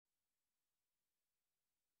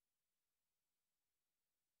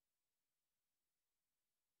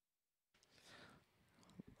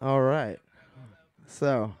All right.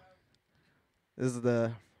 So this is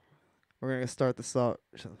the we're gonna start the song.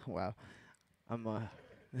 Wow, I'm All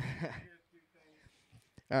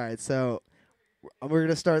right, so we're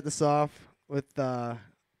gonna start this off with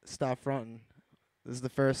 "Stop Frontin." This is the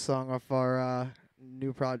first song off our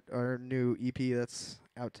new EP that's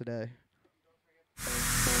out today.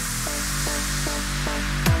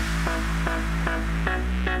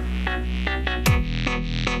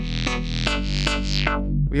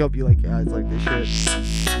 We hope you guys like this shit.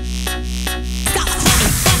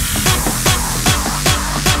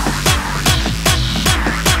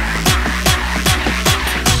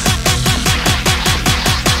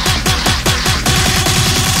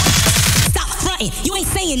 You ain't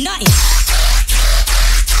saying nothing.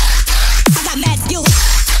 I got mad skills.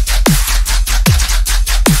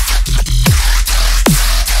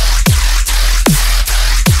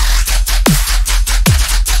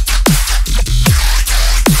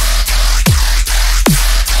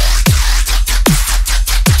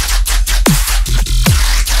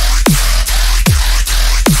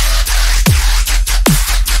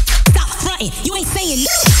 Stop fronting. You ain't saying nothing.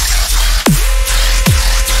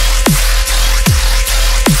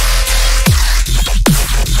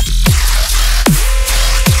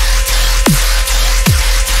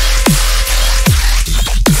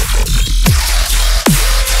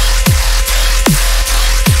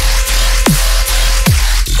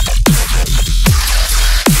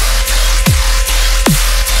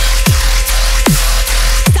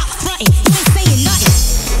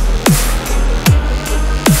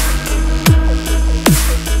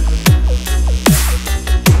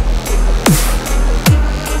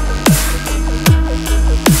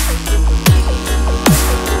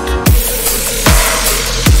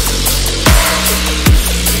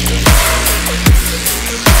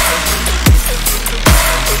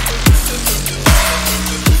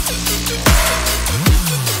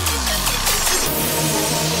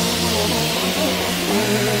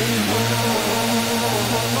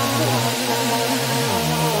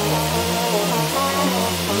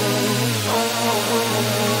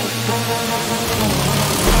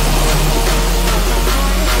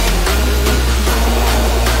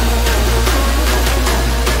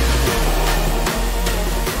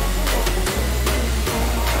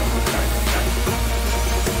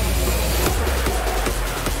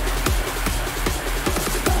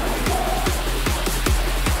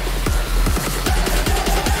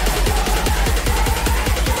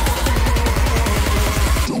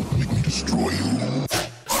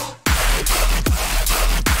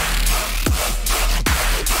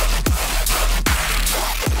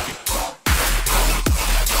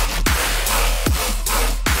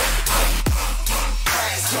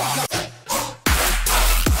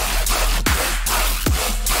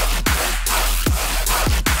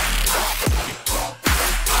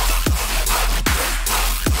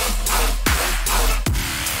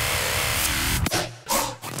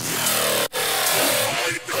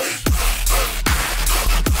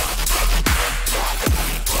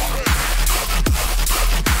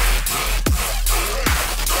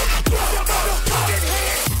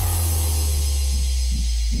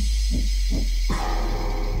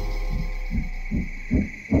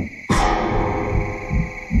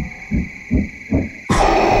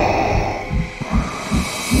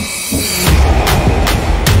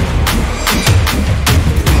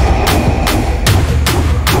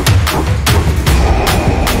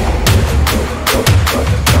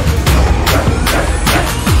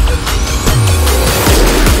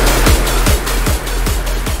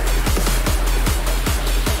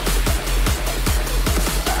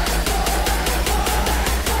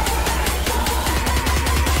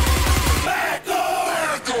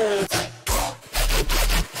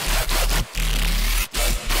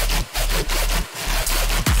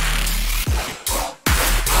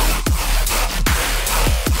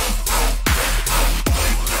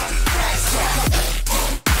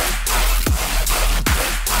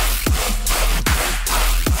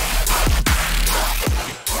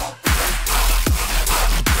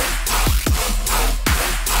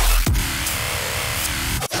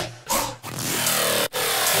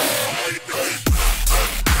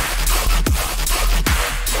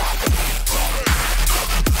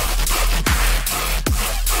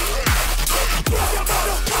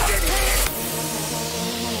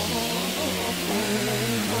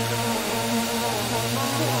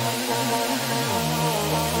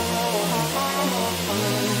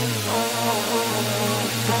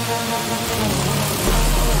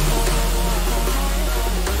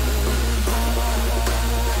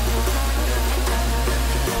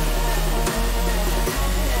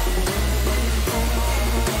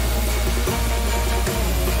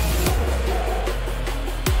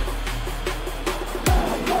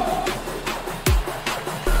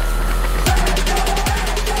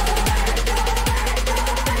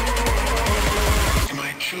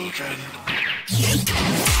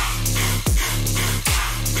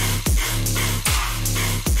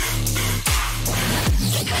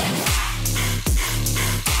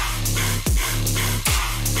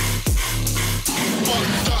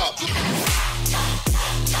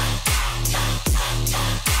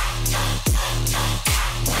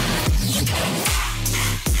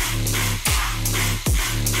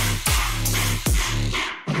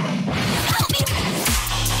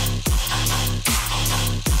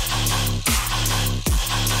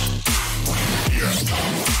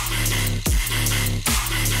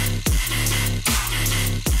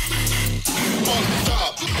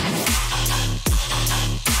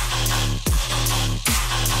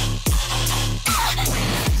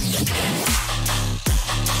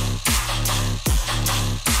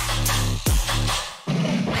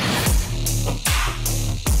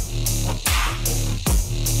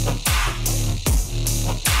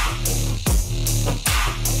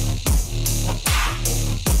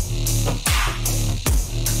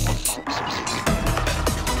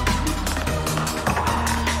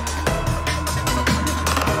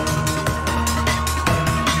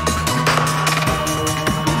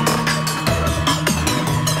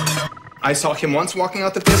 I saw him once walking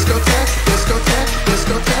out the discotheque, discotheque,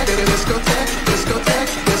 discotheque, discotheque, discotheque,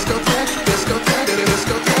 discotheque, discotheque,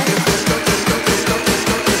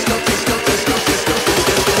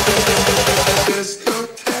 discotheque,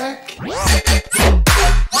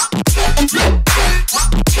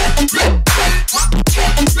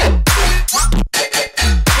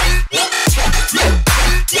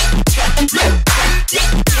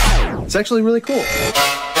 it's actually really cool.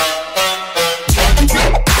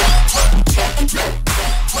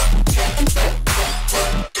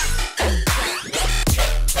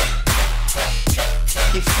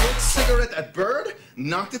 He flicked cigarette at bird,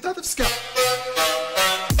 knocked it out of sky.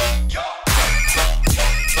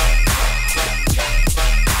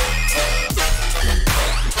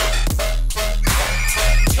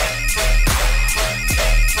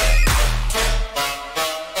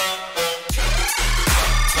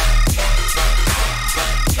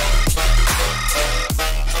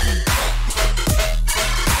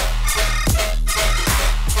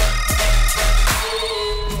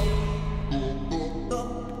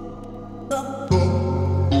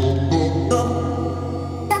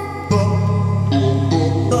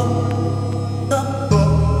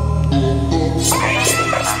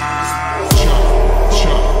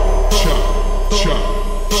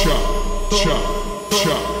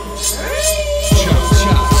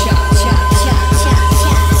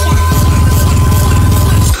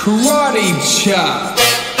 Karate chop.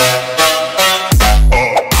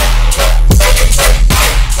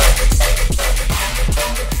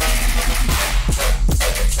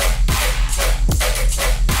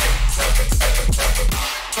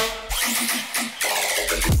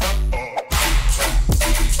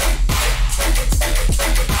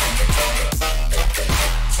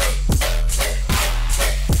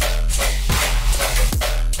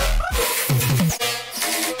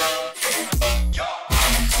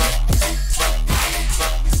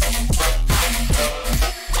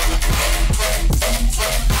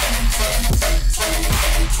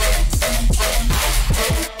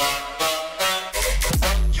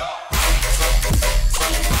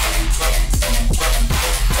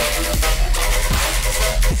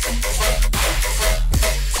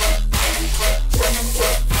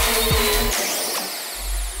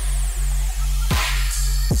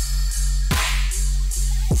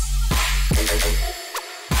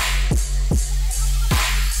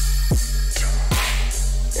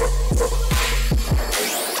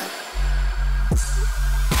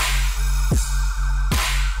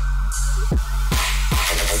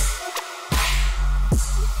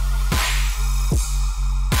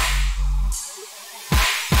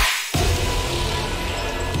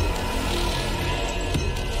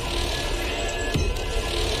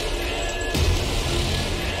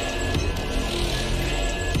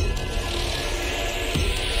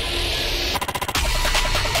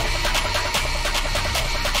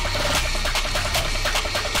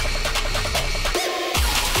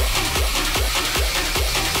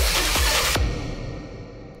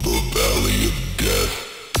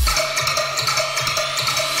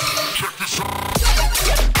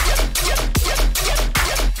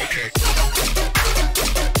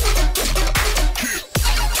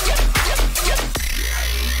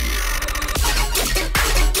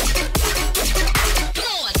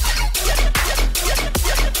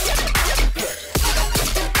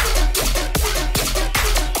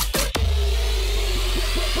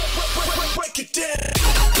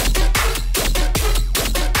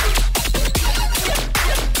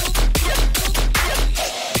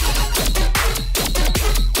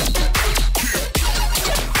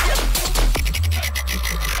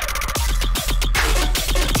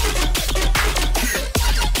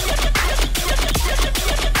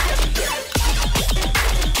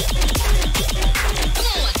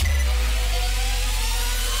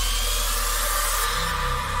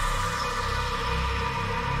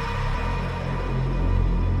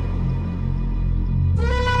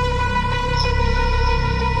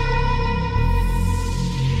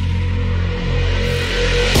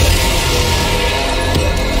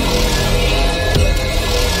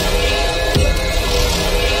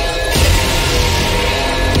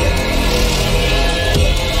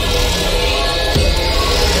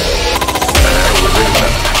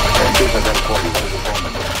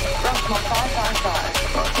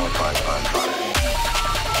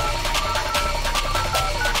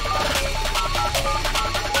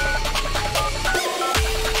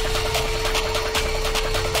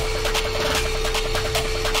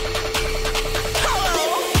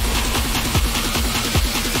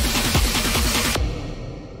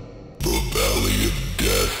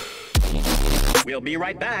 We'll be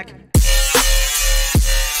right back.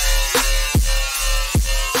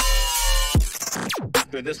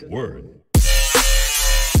 after this word.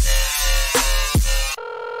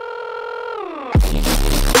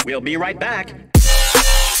 We'll be right back.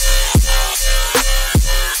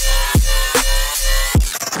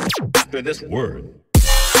 After this word.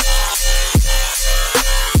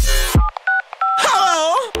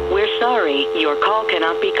 We're sorry, your call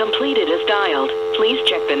cannot be completed as dialed. Please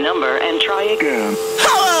check the number and try again.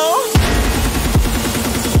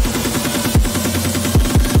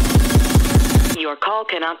 Your call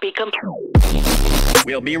cannot be completed.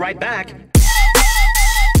 We'll be right back.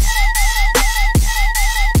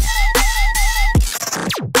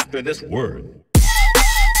 After this word.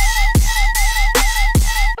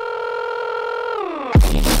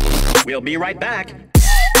 We'll be right back.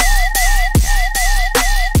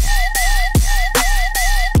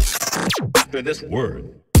 After this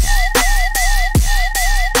word.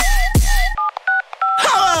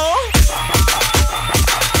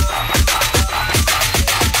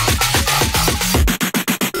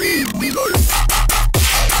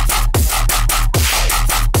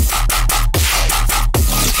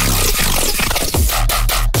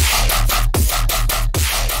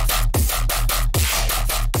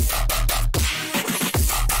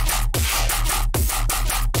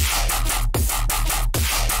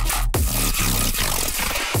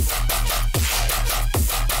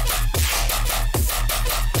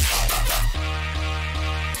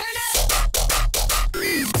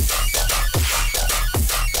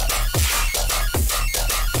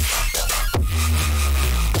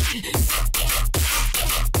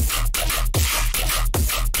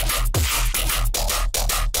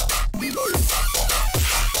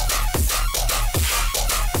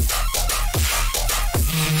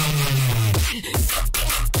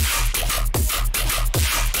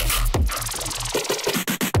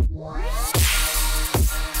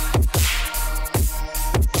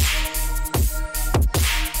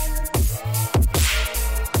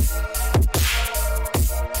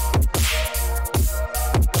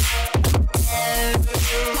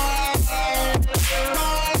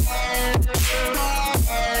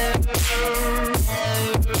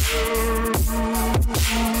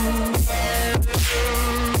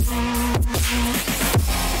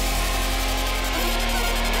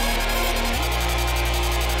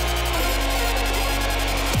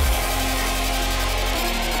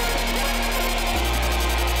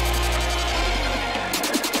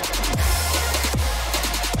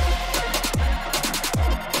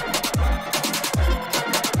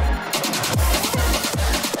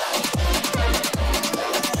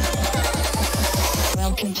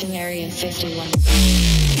 Welcome to Area 51.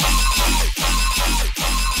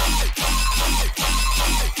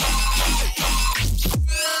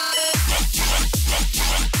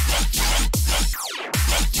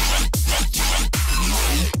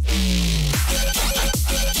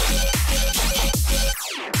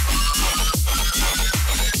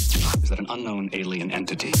 Is that an unknown alien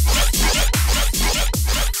entity?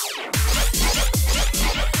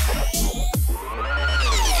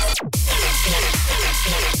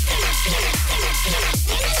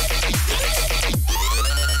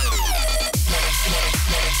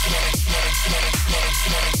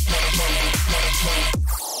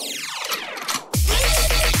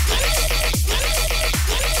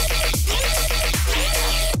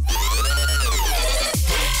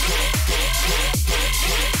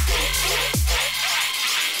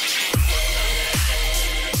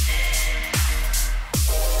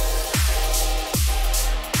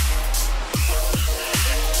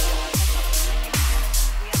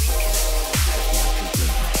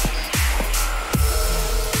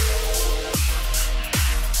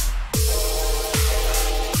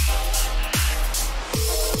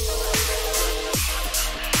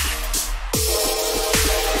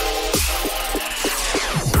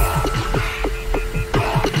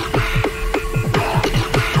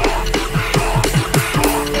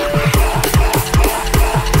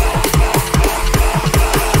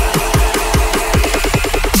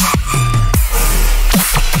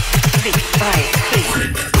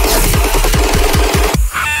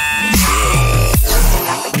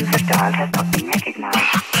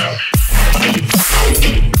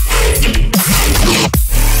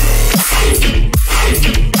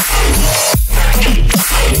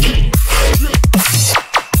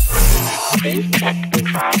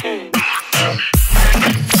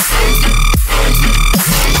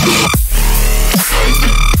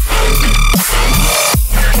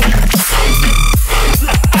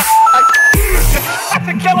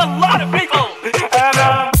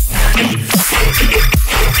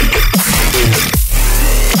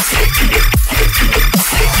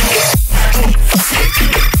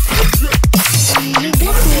 You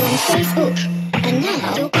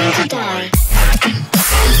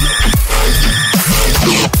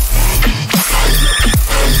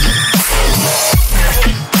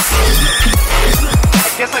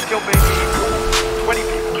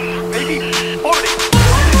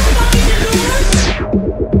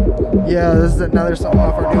Yeah, this is another song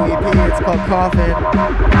off our new EP. It's called Coffin.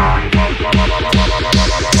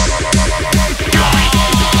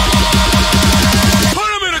 Put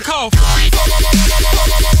him in a coffin.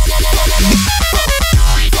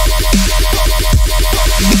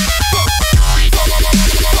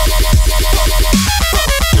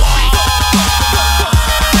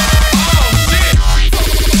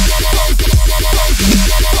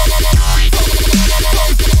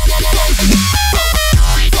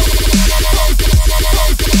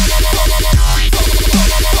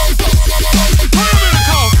 Put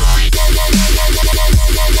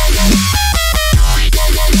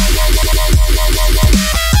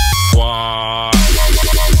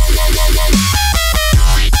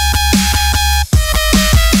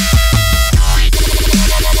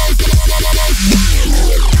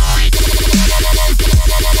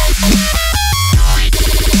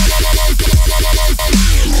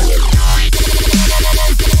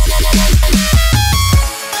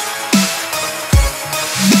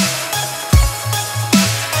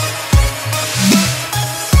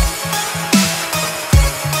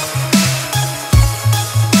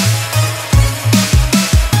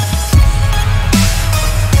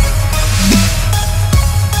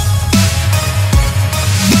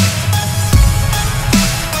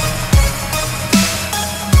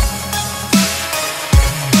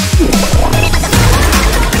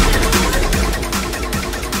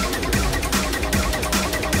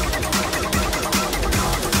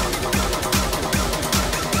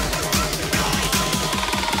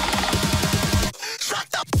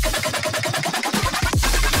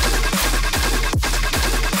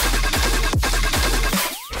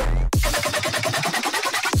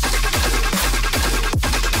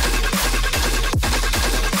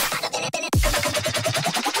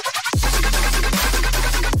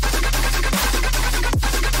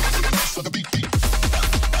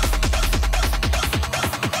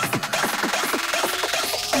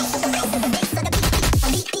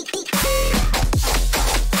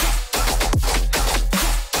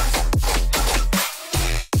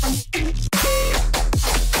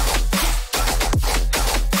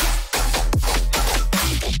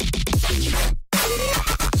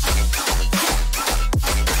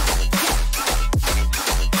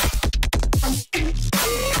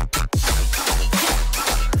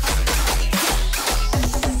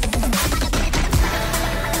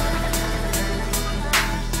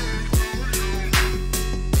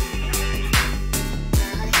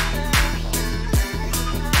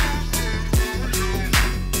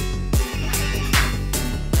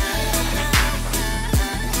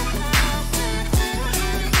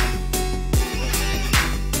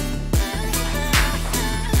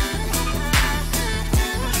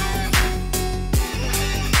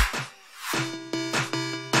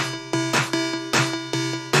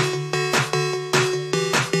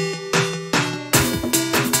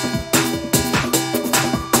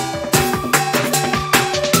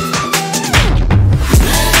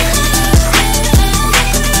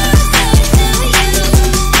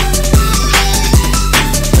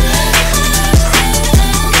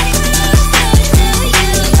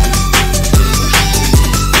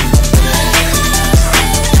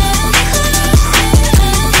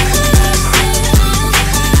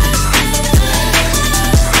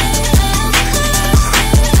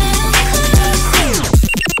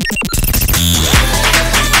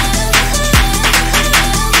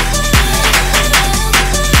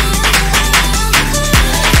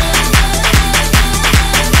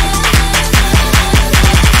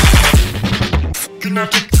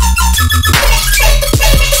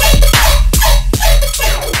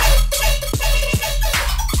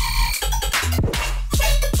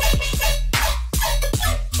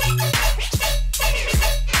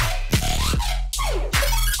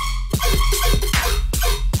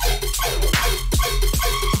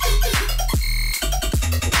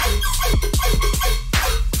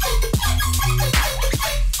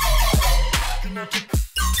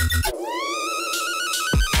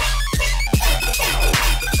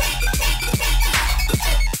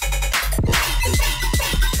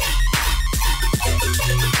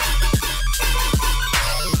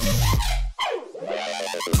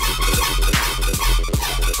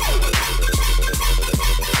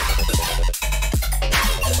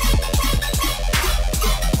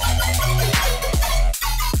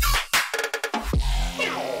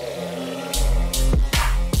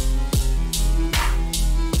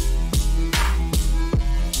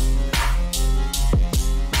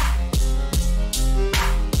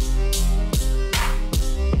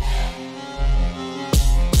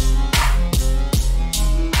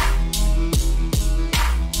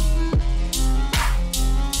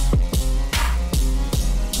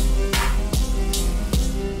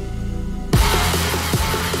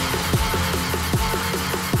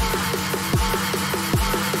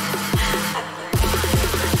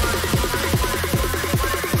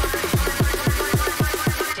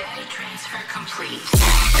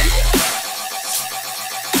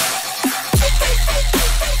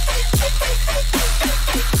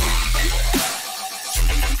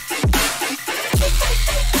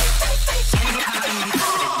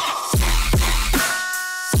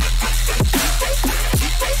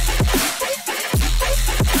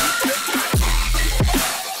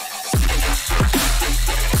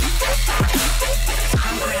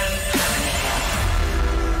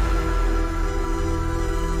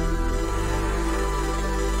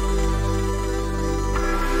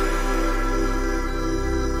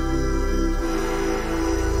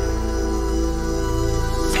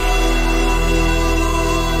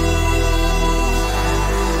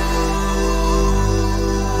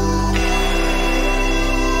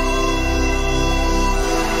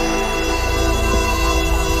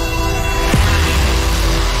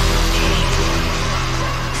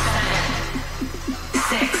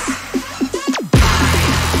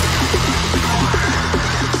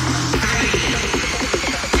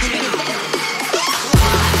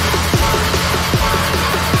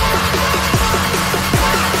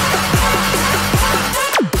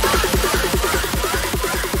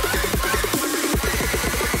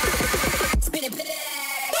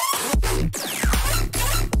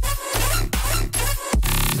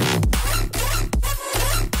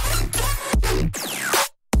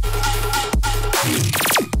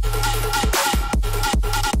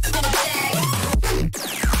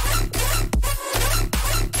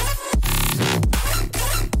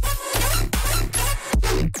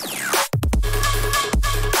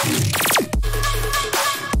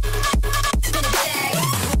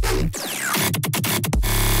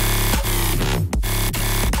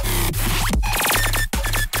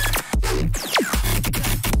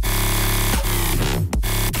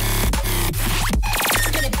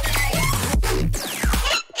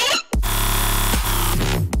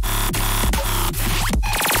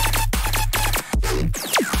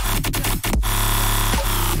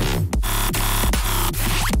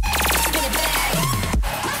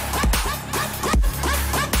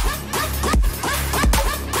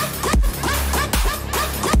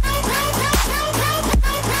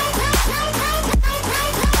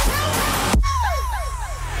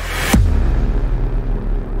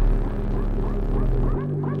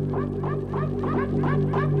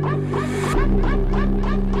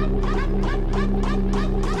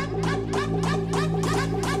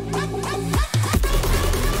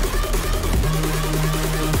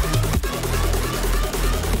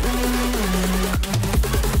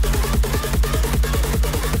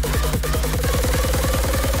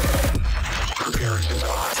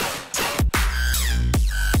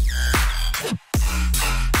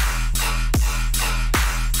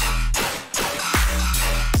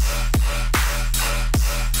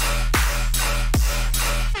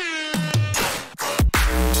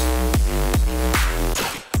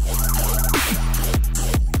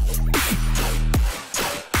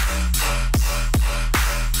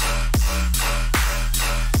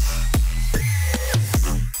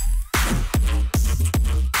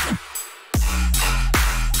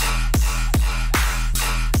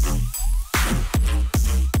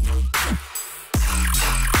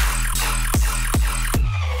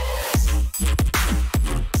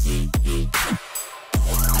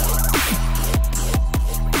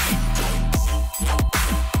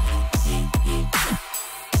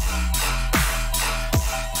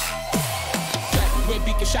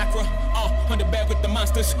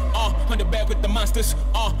monsters.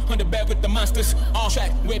 On the bed with the monsters.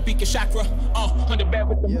 Track with Beacon Chakra. On the bed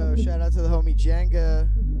with the Yo, shout out to the homie Jenga.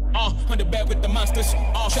 on the bed with the monsters.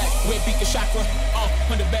 Track with Beacon Chakra.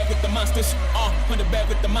 On the bed with the monsters. On the bed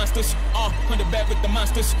with the monsters. On the bed with the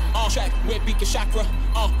monsters. Track with Beacon Chakra.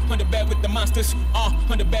 On the bed with the monsters.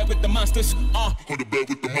 On the bed with the monsters. On the bed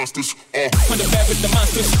with the monsters. On the bed with the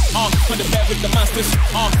monsters. On the bed with the monsters.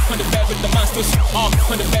 On the bed with the monsters.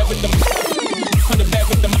 On the bed with the on the bed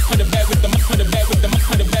with the on the bed with the on the bed with the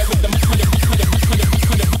on the bed with the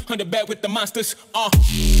on the bed with the monsters.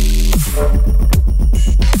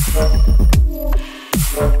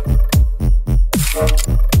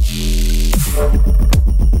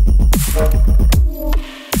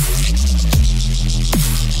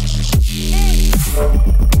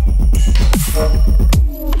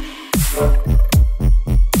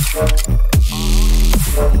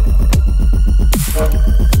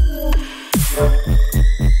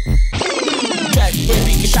 Jack,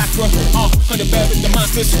 baby, get chakra. On the bed with the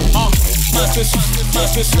monsters. Monsters,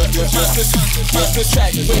 monsters, monsters, monsters.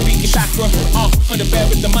 Jack, baby, get chakra. On the bed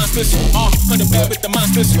with the monsters. On the bed with the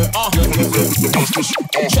monsters.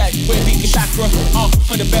 Jack, baby, get chakra.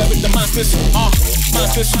 On the bed with the monsters.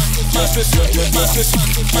 Monsters, monsters, monsters,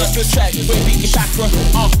 monsters. Jack, baby, get chakra.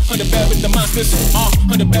 On the bed with the monsters.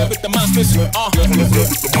 On the bed with the monsters. Monsters,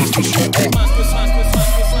 monsters, monsters.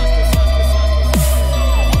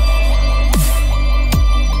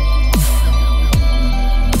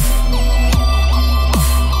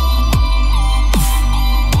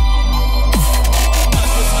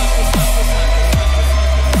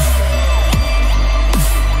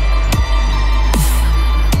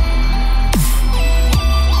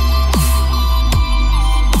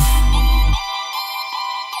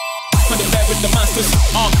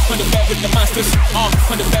 On the bed with the monsters,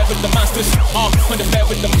 on the bed with the monsters, on the bed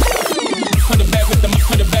with the on the bed with the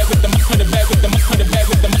on the bed with the on the bed with the on the bed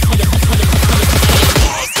with the on the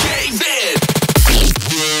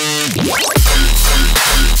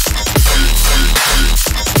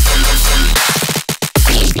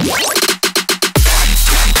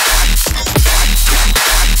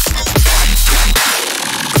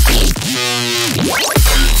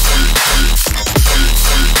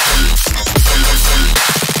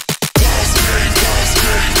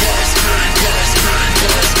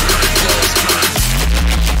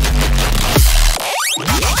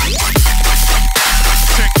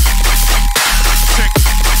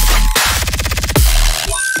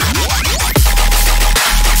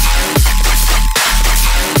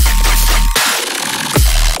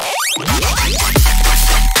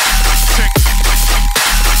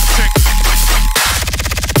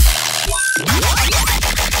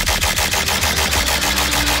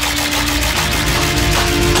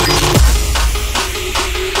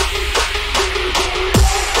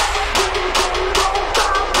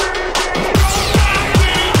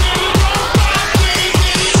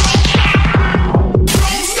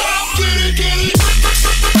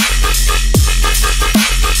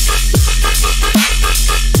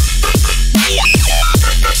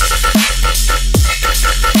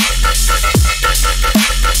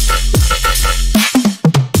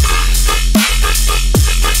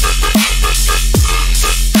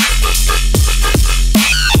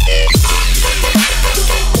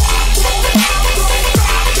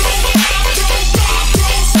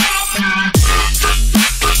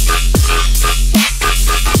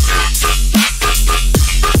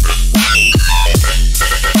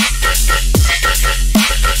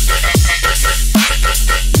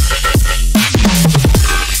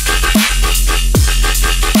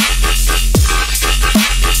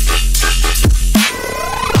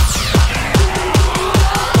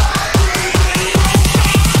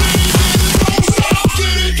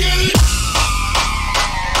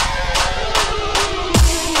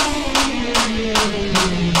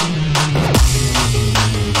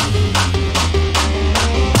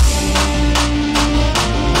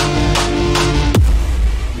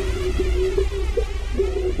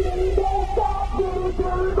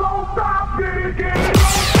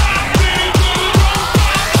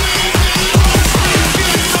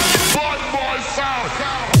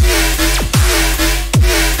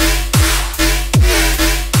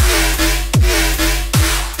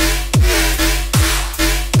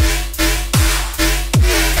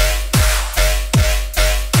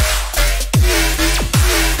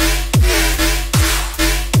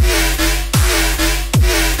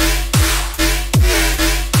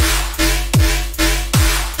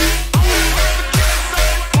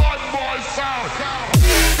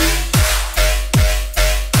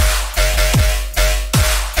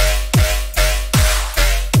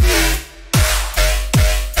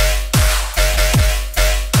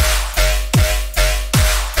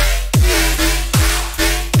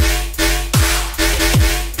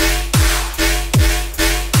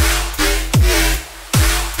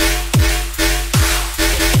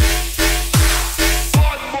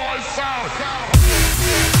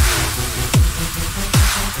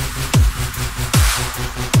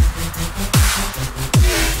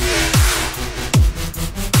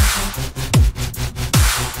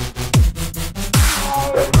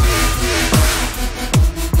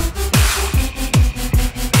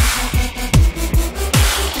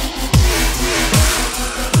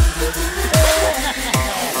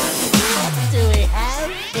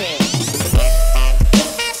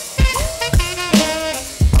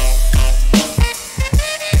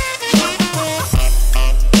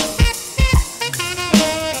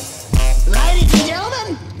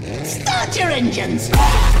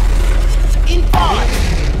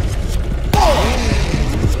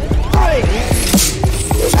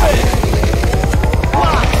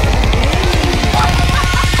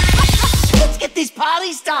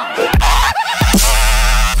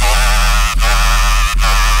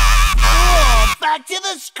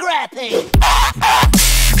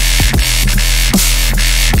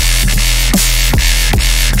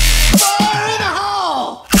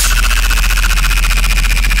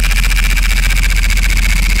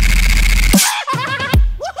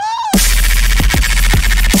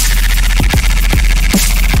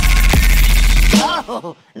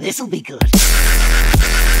Oh, this'll be good.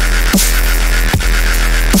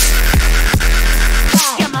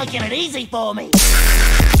 You're making it easy for me.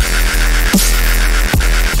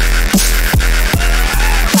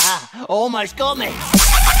 Almost got me.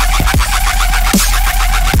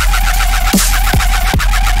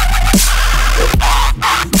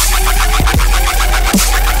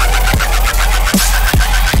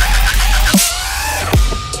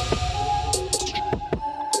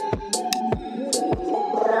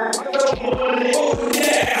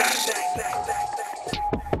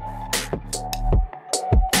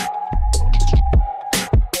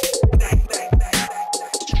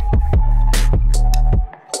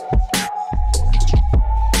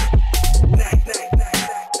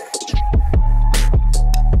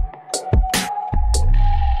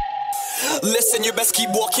 Listen, you best keep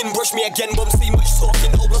walking, brush me again, won't see much talking.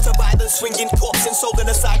 Whole lot of violence, swinging corpse and sold in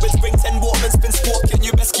a sideways, bring 10 Walkmans, been squawking.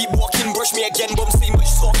 You best keep walking, brush me again, won't see much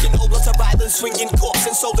talking. Whole lot of violence, swinging corpse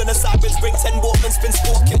and sold in a sideways, bring 10 Walkmans, been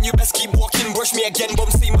squawking. You best keep walking, brush me again,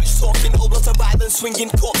 won't see much talking. Whole lot of violence, swinging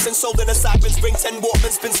corpse and sold in a sideways, bring 10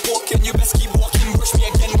 Walkmans, been squawking. You best keep walking, brush me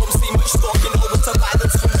again, won't see much talking. Whole lot of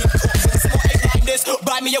violence, swinging corpse and sold like this.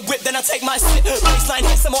 Buy me a whip, then I take my sit. Baseline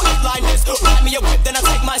hit some more headliners. Buy me a whip, then I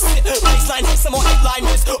take my sit. Baseline hit some more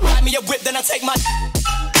headliners. Buy me a whip, then I take my.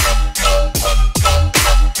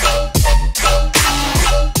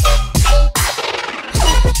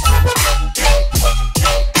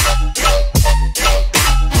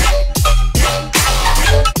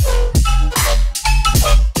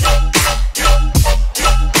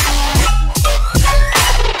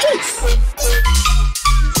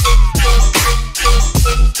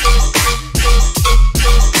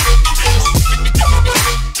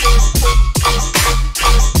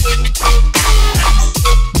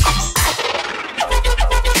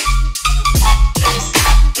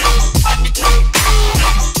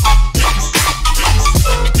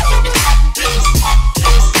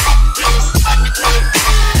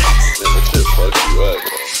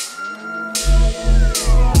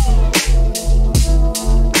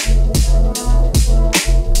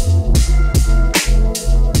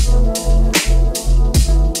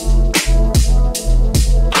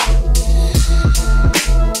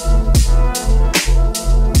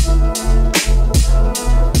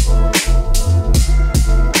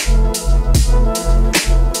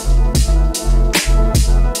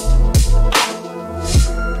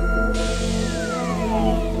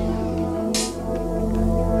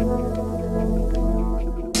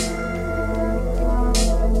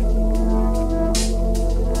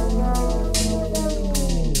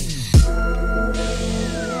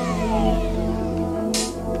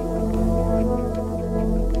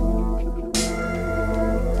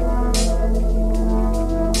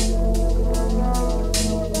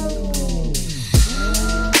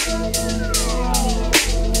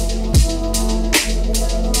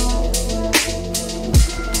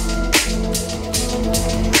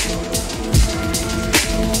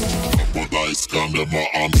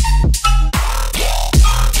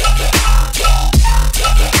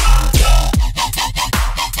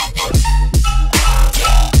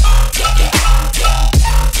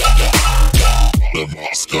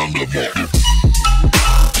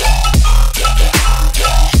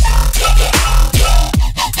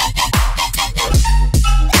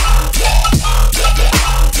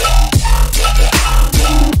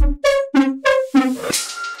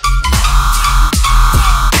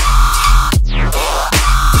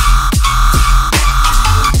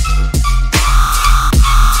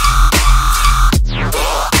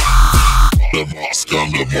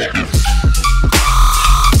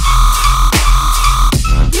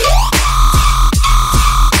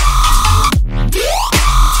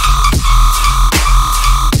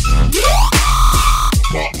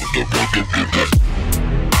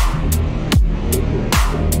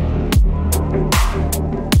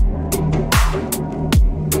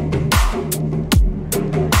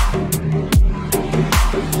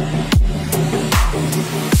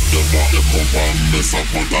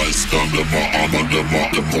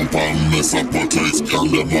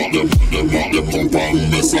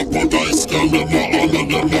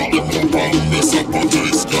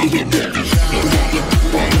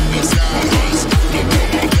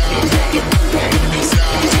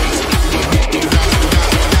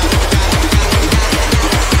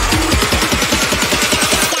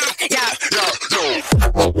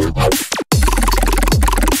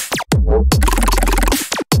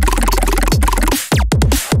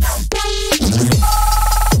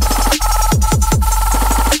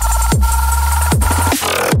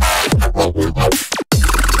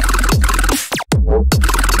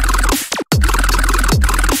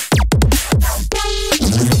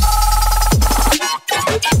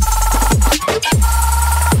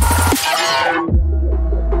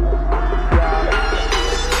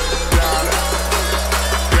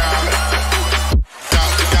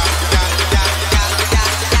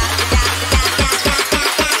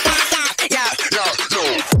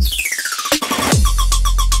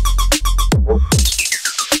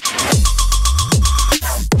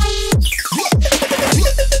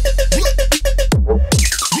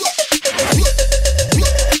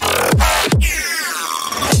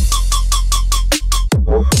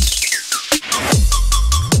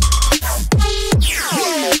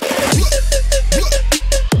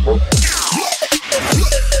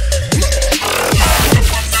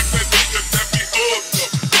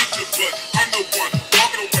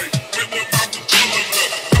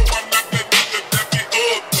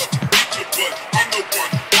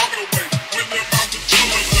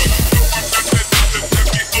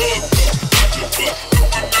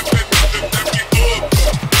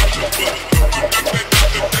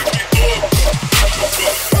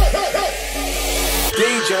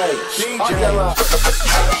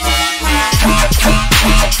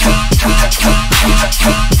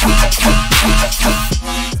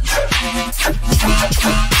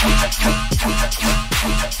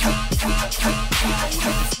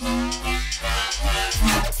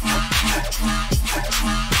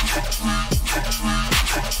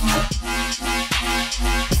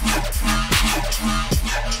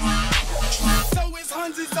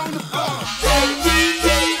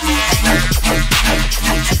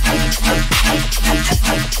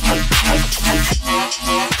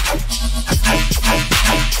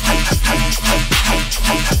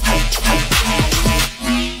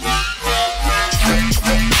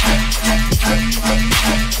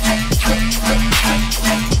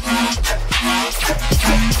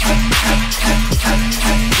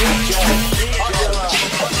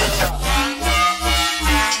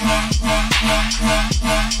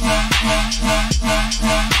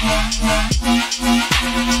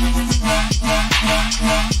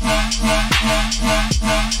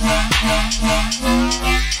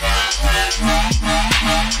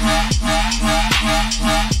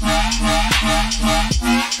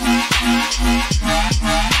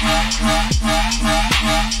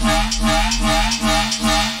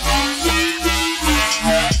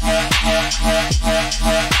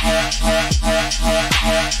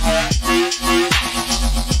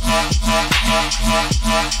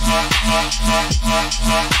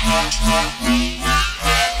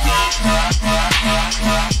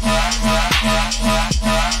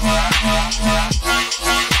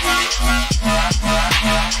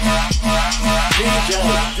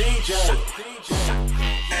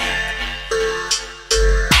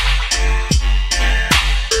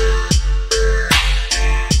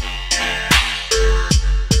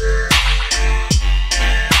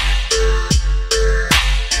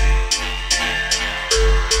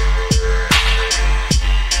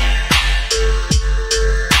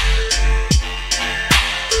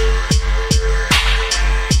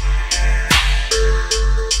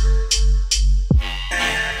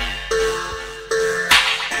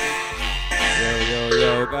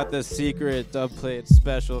 Got the secret dub plate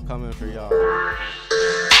special coming for y'all.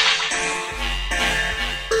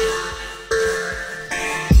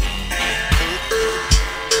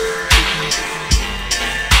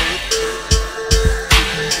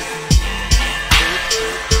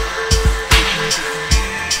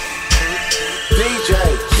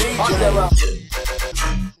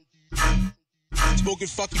 Smoking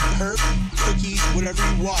fucking perp, cookies, whatever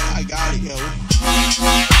you want. I got it, yo.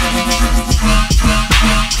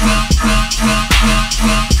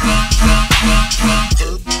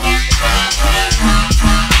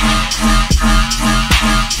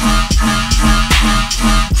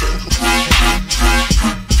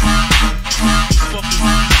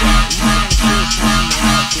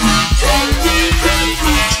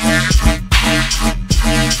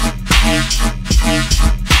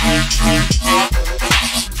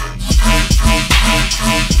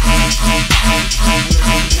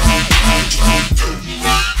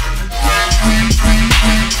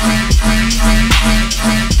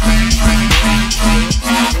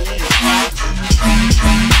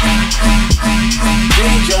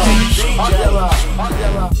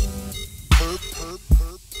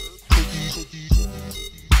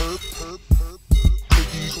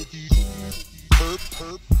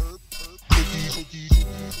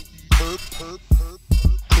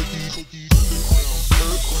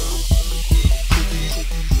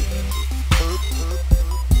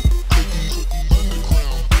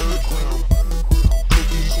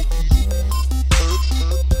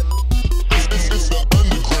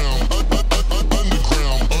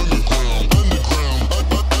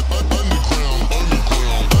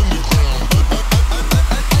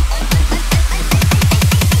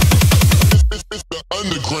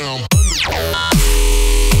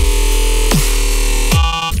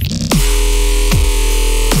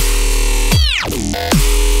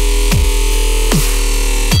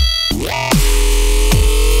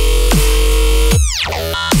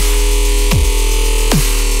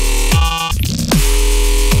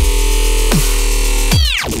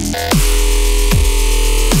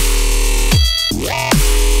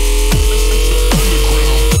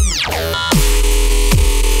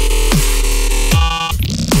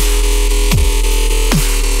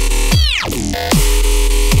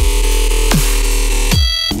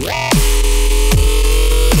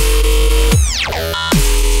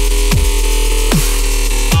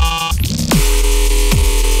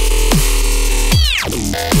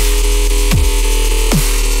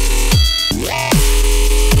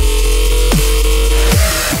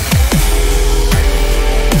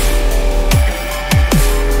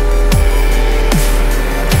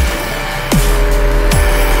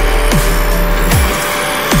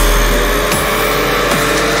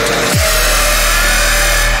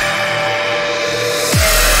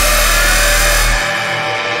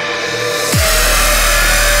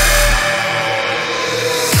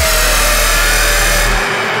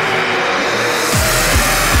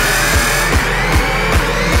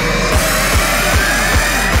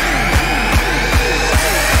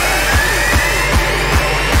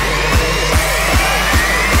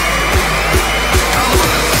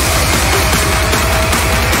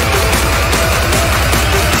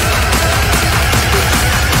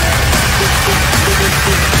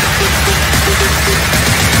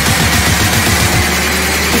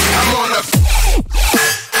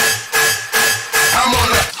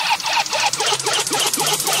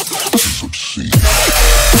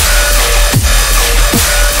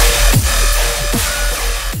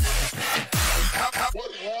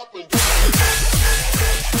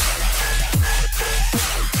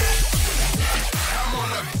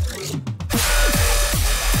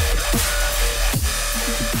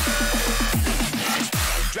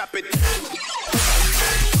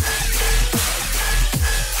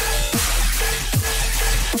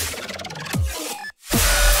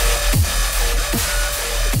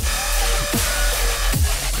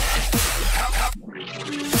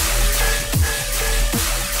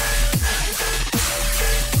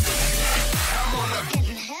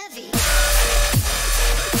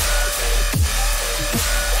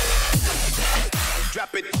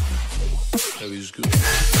 feels good.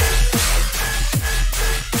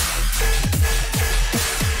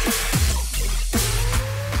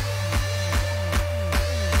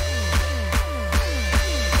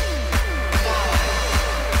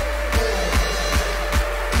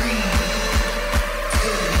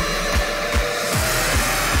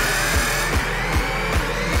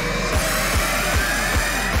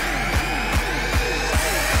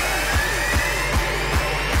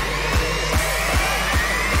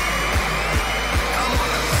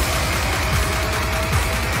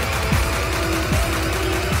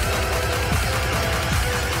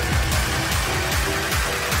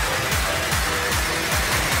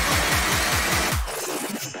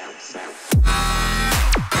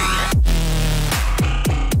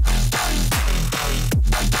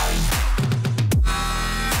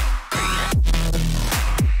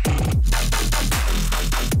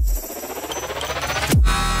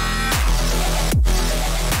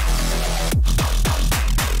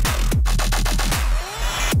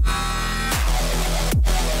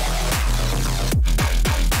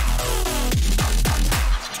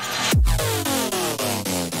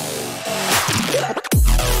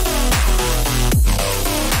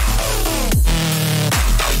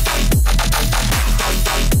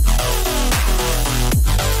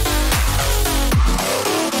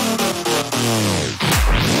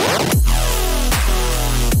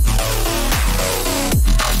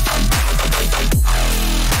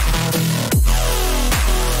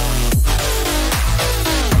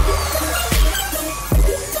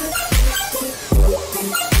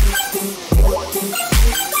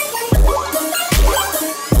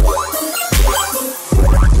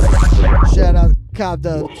 Shout out Cobb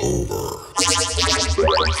Dub.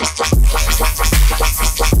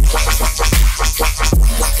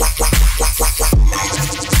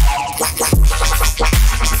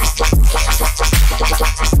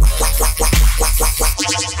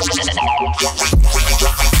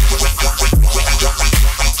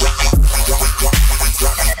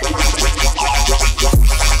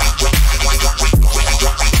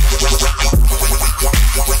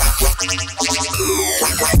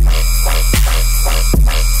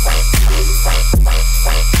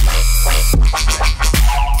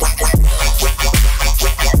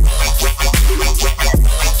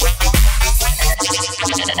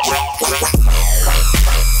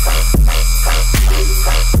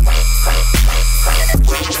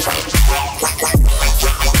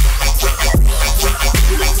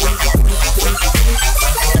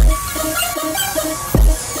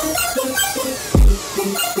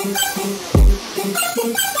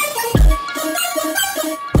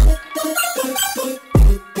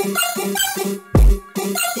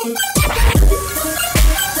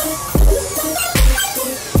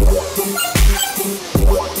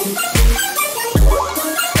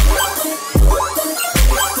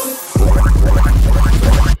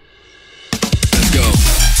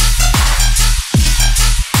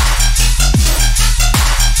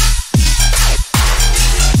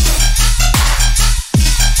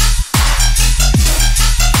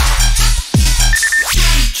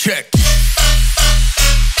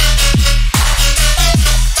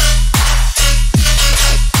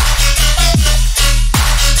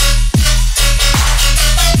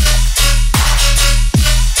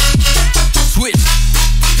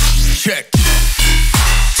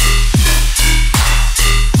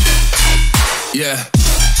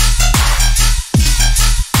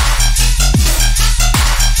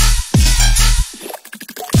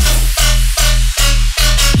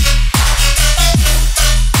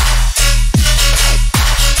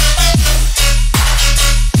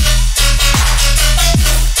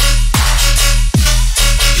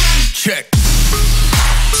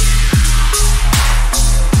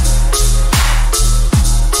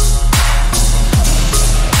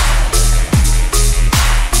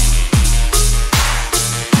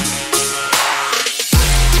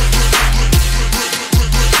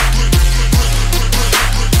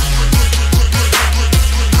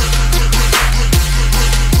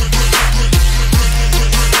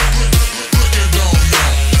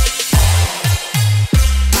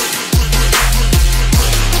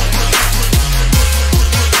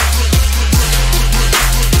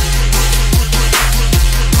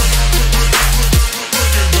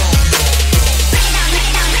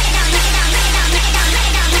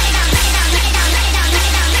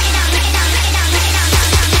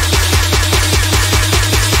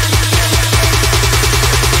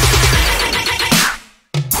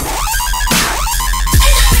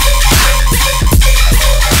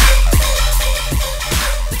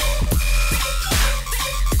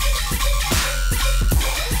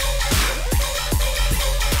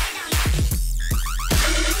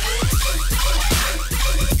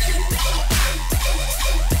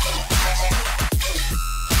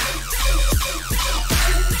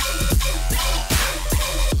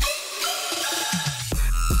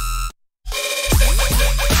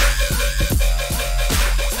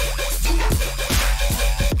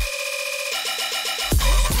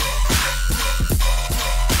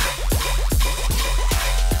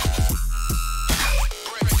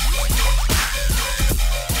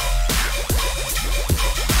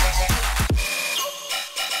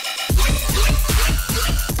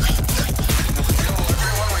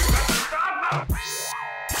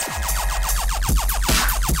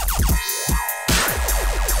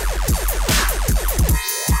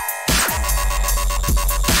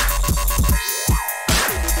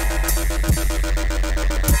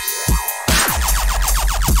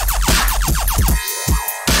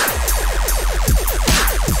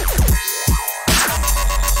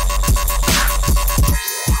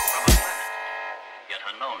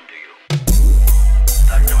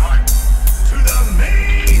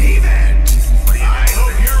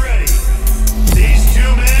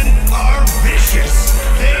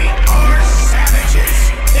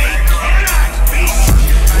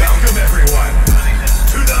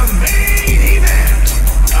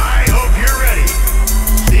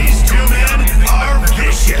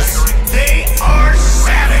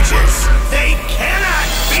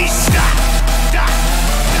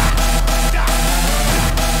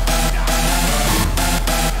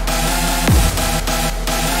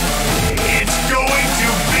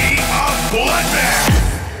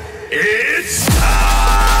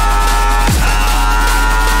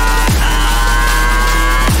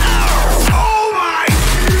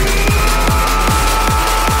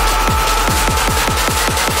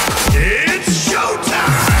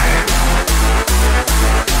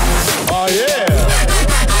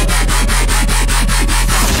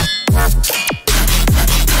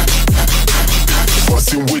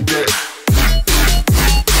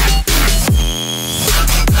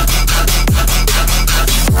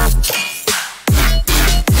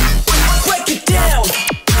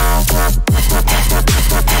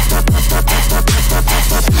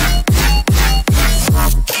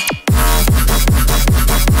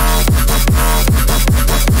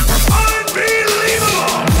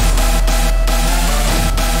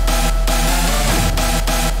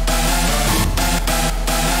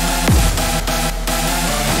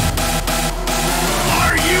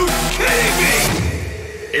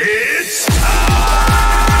 It's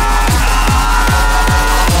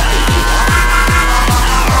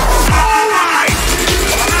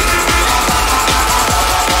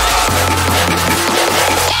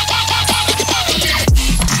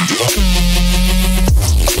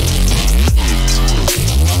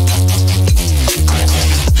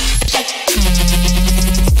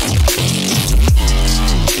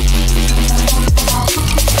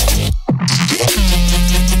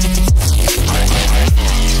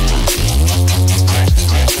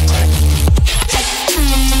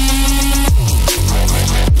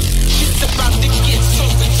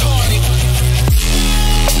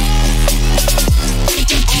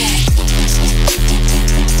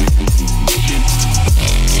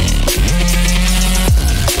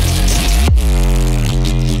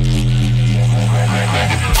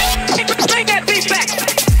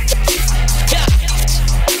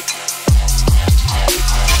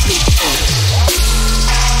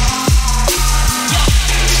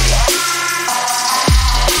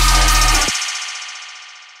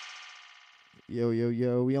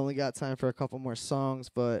Yo, we only got time for a couple more songs,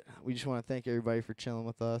 but we just want to thank everybody for chilling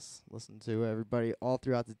with us, listen to everybody all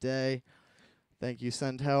throughout the day. Thank you,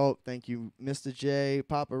 Send Help. Thank you, Mr. J,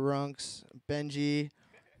 Papa Runks, Benji,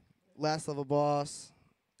 Last Level Boss,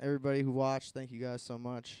 everybody who watched. Thank you guys so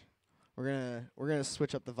much. We're gonna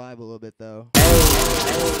switch up the vibe a little bit though.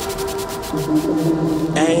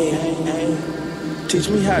 Hey, teach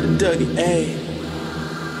me how to Dougie. Hey,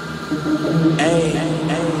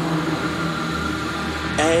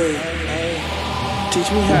 teach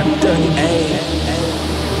me how to Dougie.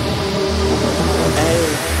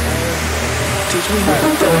 Teach me how to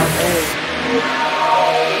Dougie.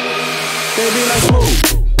 They be like, smooth.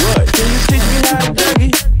 What? Can you teach me how to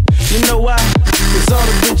Dougie? You know why? Cause all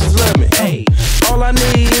the bitches love me. Hey, all I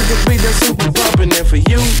need is a beat that's super bumpin'. And for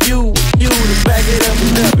you to back it up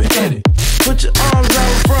and dub it. Hit it. Put your arms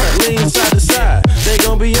out front, lean side to side. They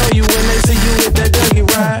gon' be on you when they see you with that Dougie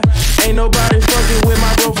ride. Ain't nobody fucking with my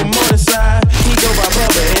bro from Morningside. He go by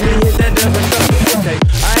Bubba and he hit that double double. Okay,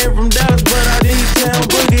 I ain't from Dallas, but I need town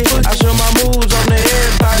boogie. I show my moves on to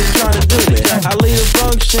everybody tryna do me. I lead the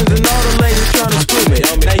functions and all the ladies tryna screw me.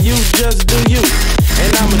 Now you just do you, and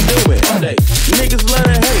I'ma do it all day. Niggas love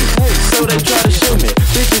to hate, so they try to shoot me.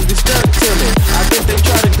 Bitches be stuck to me, I think they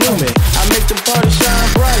try to glue me. I make the party shine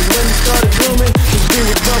bright when it started glooming. Just be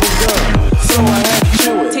with bubble gum, so I had to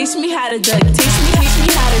chew it. Teach me how to duck, teach me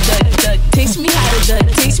how to duck, teach me how to duck,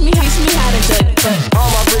 teach me how to duck.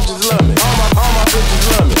 All my bitches love me, all my bitches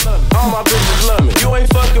love me, all my bitches love me. You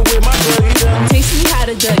ain't fucking with my Dougie. Teach me how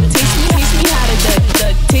to duck, teach me how to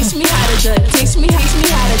duck, teach me how to duck, teach me how to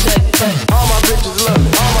duck. All my bitches love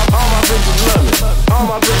me, all my bitches love me, all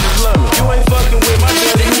my bitches love me. You ain't fucking with my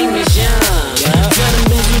Dougie. The name is Young. For them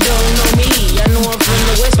dudes who don't know me, I know I'm from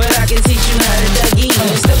the West, but I can teach you how to Dougie.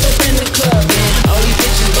 Step up in the club and all these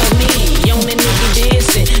bitches but me. Young and nigga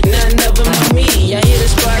dancing, none of them know me. I hear the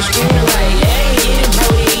squad screaming like, hey, get it,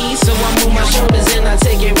 Brody. So I move my shoulders and I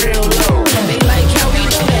take it real low. They like how we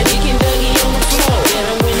do that, they can Dougie on the floor.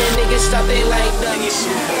 And when the niggas stop, they like Dougie.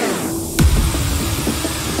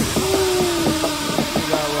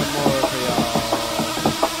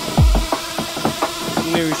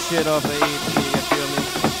 New shit off of 8.